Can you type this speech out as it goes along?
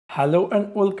Hello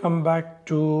and welcome back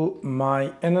to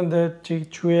my another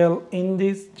tutorial. In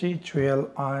this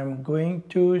tutorial I am going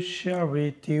to share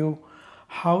with you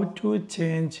how to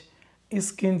change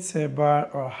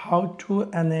screensaver or how to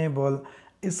enable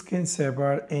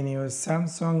screensaver in your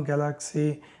Samsung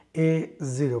Galaxy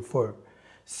A04.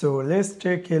 So let's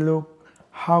take a look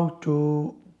how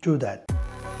to do that.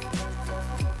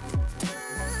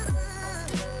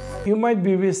 You might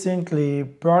be recently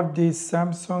bought the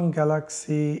Samsung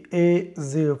Galaxy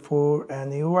A04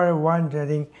 and you are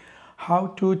wondering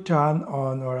how to turn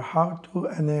on or how to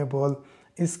enable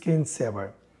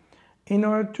screensaver. In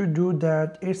order to do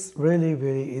that, it's really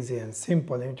very easy and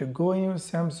simple. You need to go in your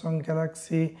Samsung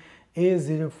Galaxy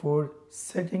A04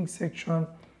 settings section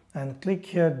and click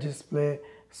here display,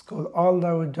 scroll all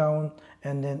the way down,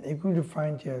 and then you're going to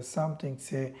find here something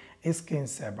say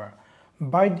screensaver.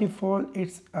 By default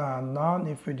it's none.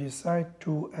 If you decide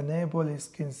to enable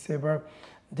screensaver,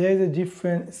 there is a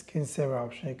different screensaver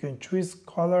option. You can choose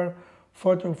color,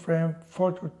 photo frame,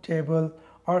 photo table,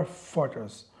 or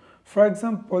photos. For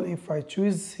example, if I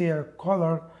choose here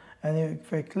color and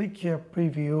if I click here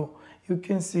preview, you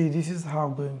can see this is how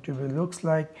going to be looks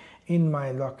like in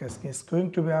my lock screen. It's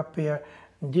going to be appear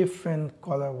different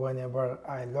color whenever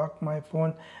I lock my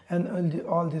phone, and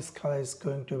all this color is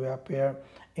going to appear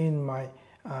in my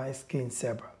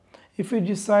screensaver. If you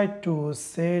decide to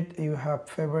set, you have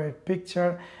favorite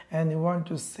picture and you want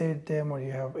to set them, or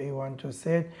you want to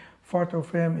set photo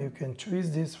frame, you can choose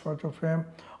this photo frame.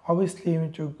 Obviously you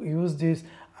need to use this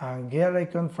gear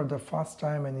icon for the first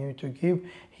time and you need to give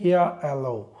here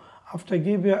allow. After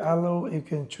give your allow, you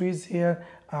can choose here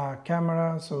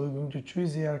camera. So we're going to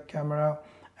choose here camera,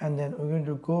 and then we're going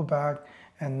to go back,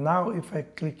 and now if I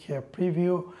click here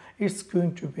preview, it's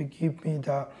going to be give me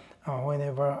the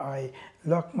whenever I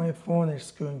lock my phone,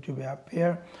 it's going to be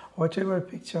appear whatever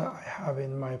picture I have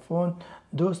in my phone,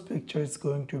 those pictures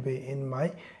going to be in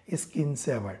my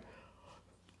screensaver.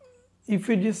 If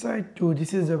you decide to,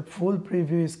 this is a full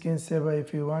preview screensaver.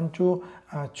 If you want to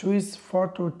choose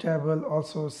photo table,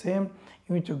 also same,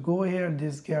 you need to go here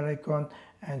this gear icon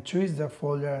and choose the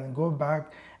folder and go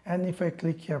back, and if I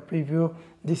click here preview,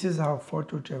 this is how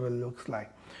photo table looks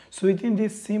like. So within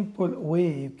this simple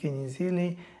way you can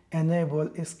easily enable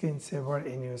screensaver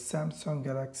in your Samsung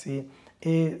Galaxy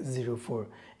A04.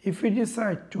 If you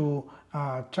decide to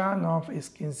turn off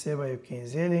screensaver, you can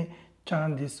easily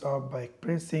turn this off by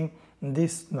pressing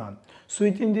this none. So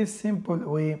within this simple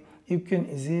way you can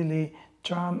easily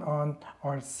turn on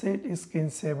or set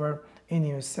screensaver in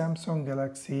your Samsung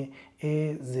Galaxy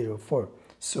A04.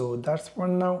 So that's for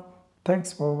now.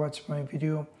 Thanks for watching my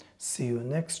video. See you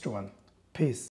next one. Peace.